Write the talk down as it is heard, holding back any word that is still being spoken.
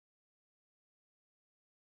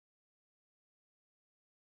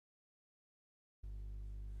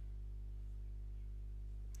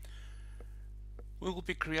We will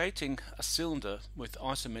be creating a cylinder with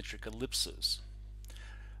isometric ellipses.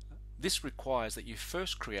 This requires that you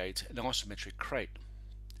first create an isometric crate.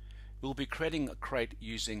 We'll be creating a crate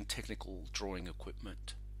using technical drawing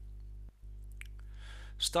equipment.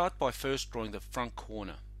 Start by first drawing the front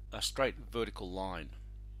corner, a straight vertical line.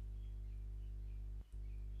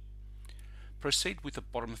 Proceed with the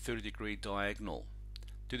bottom 30-degree diagonal.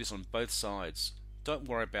 Do this on both sides. Don't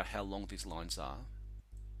worry about how long these lines are.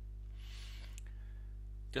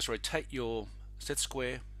 Just rotate your set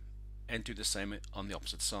square and do the same on the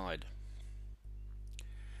opposite side.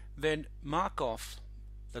 Then mark off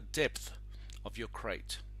the depth of your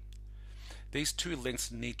crate. These two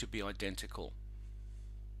lengths need to be identical.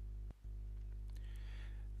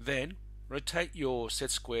 Then rotate your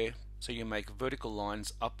set square so you make vertical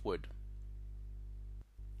lines upward.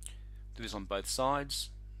 Do this on both sides.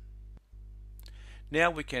 Now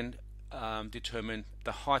we can determine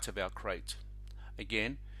the height of our crate.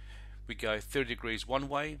 Again, we go 30 degrees one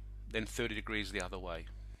way, then 30 degrees the other way.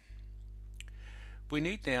 We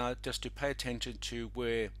need now just to pay attention to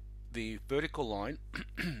where the vertical line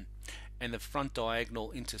and the front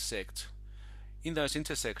diagonal intersect. In those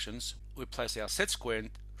intersections, we place our set square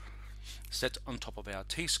set on top of our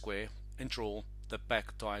t-square and draw the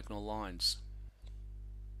back diagonal lines.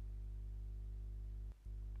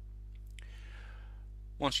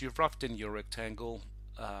 Once you've roughed in your rectangle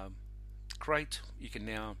crate, you can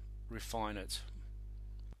now refine it.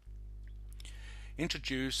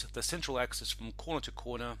 Introduce the central axis from corner to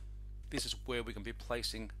corner. This is where we can be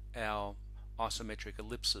placing our isometric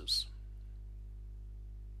ellipses.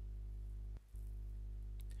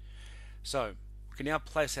 So we can now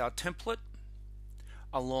place our template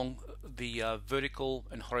along the vertical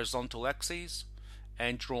and horizontal axes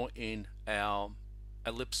and draw in our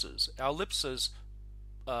ellipses. Our ellipses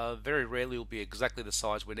very rarely will be exactly the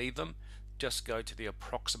size we need them. Just go to the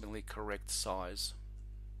approximately correct size.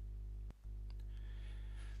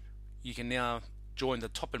 You can now join the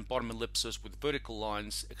top and bottom ellipses with vertical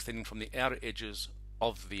lines extending from the outer edges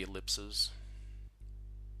of the ellipses.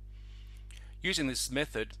 Using this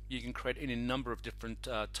method, you can create any number of different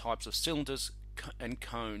types of cylinders and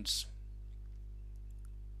cones.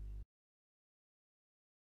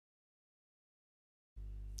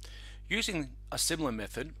 Using a similar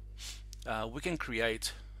method, we can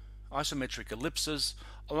create isometric ellipses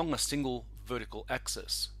along a single vertical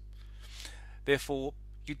axis. Therefore,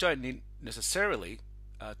 you don't need necessarily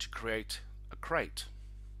to create a crate.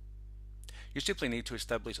 You simply need to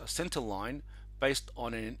establish a center line based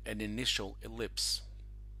on an initial ellipse.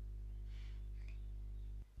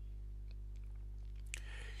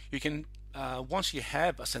 You can, once you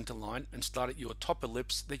have a center line and start at your top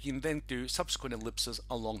ellipse, you can then do subsequent ellipses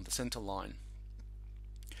along the center line.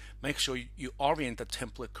 Make sure you orient the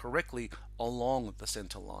template correctly along the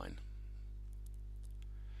center line.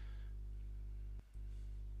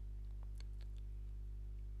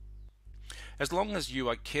 As long as you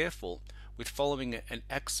are careful with following an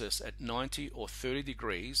axis at 90 or 30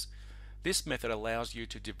 degrees, this method allows you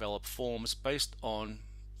to develop forms based on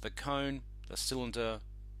the cone, the cylinder,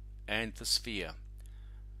 and the sphere.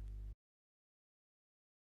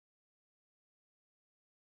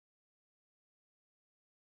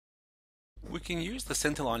 We can use the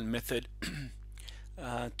centerline method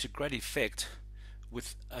to great effect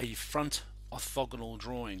with a front orthogonal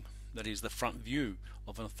drawing, that is the front view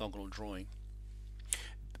of an orthogonal drawing,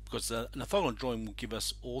 because an orthogonal drawing will give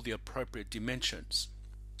us all the appropriate dimensions.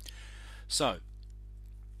 So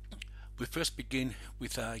we first begin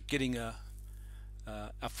with getting a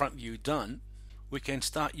front view done. We can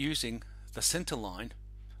start using the center line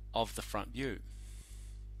of the front view.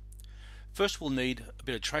 First, we'll need a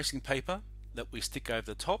bit of tracing paper that we stick over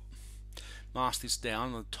the top. Mask this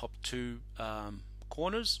down on the top two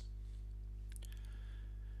corners.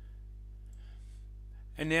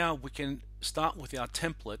 And now we can start with our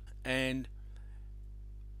template and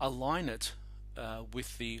align it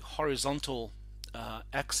with the horizontal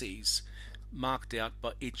axes marked out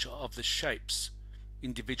by each of the shapes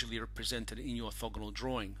individually represented in your orthogonal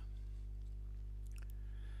drawing.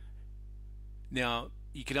 Now,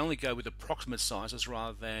 you can only go with approximate sizes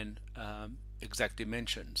rather than exact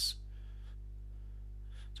dimensions.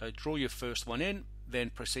 So draw your first one in, then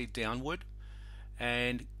proceed downward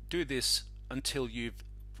and do this until you've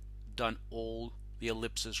done all the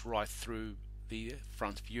ellipses right through the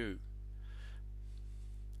front view.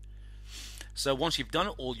 So once you've done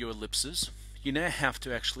all your ellipses, you now have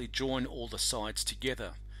to actually join all the sides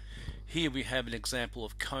together. Here we have an example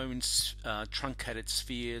of cones, truncated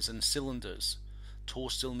spheres and cylinders, tall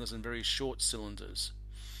cylinders and very short cylinders.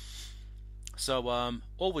 So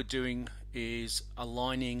all we're doing is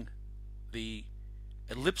aligning the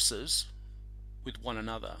ellipses with one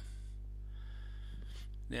another.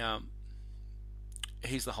 Now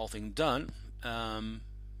here's the whole thing done. There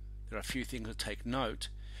are a few things to take note,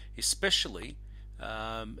 especially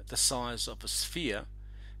the size of a sphere.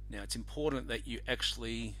 Now it's important that you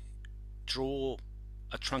actually draw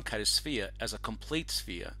a truncated sphere as a complete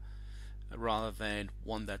sphere rather than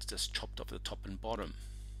one that's just chopped off the top and bottom.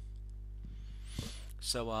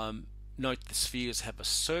 So note the spheres have a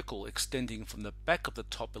circle extending from the back of the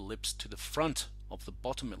top ellipse to the front of the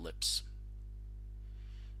bottom ellipse.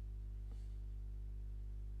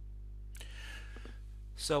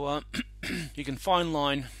 So you can fine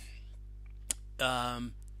line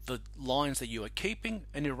the lines that you are keeping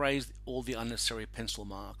and erase all the unnecessary pencil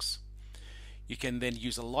marks. You can then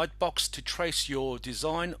use a light box to trace your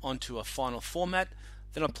design onto a final format,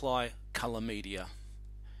 then apply color media,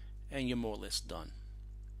 and you're more or less done.